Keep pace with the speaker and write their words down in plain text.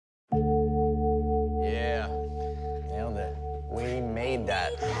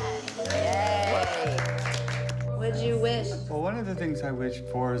One of the things I wish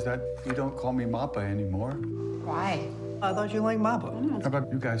for is that you don't call me Mappa anymore. Why? I thought you liked Mappa. How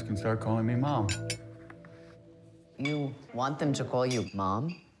about you guys can start calling me Mom? You want them to call you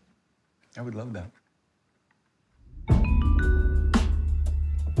Mom? I would love that.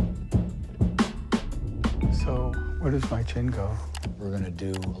 So, where does my chin go? We're going to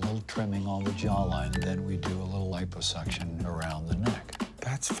do a little trimming on the jawline, then we do a little liposuction around the neck.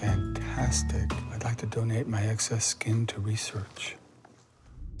 That's fantastic. I'd like to donate my excess skin to research.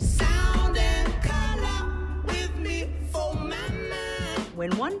 Sound and color with me for my mind. When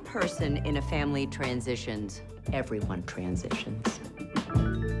one person in a family transitions, everyone transitions.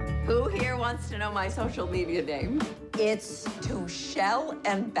 Who here wants to know my social media name? It's To Shell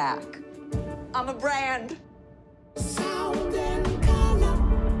and Back. I'm a brand. Sound and color,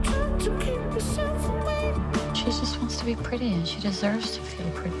 try to keep yourself away. She just wants to be pretty, and she deserves to feel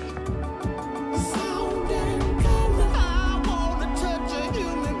pretty. Sound and color, I wanna touch a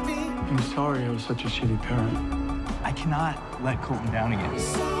human being. I'm sorry I was such a shitty parent. I cannot let Colton down again.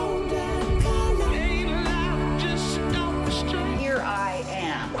 Sound and color, ain't loud, just off the string. Here I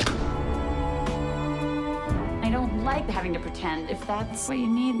am. I don't like having to pretend. If that's what you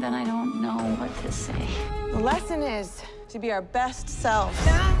need, then I don't know what to say. The lesson is to be our best selves.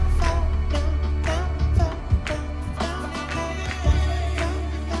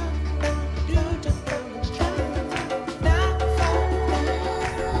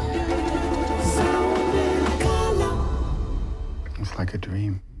 It's like a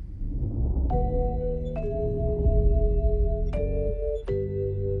dream.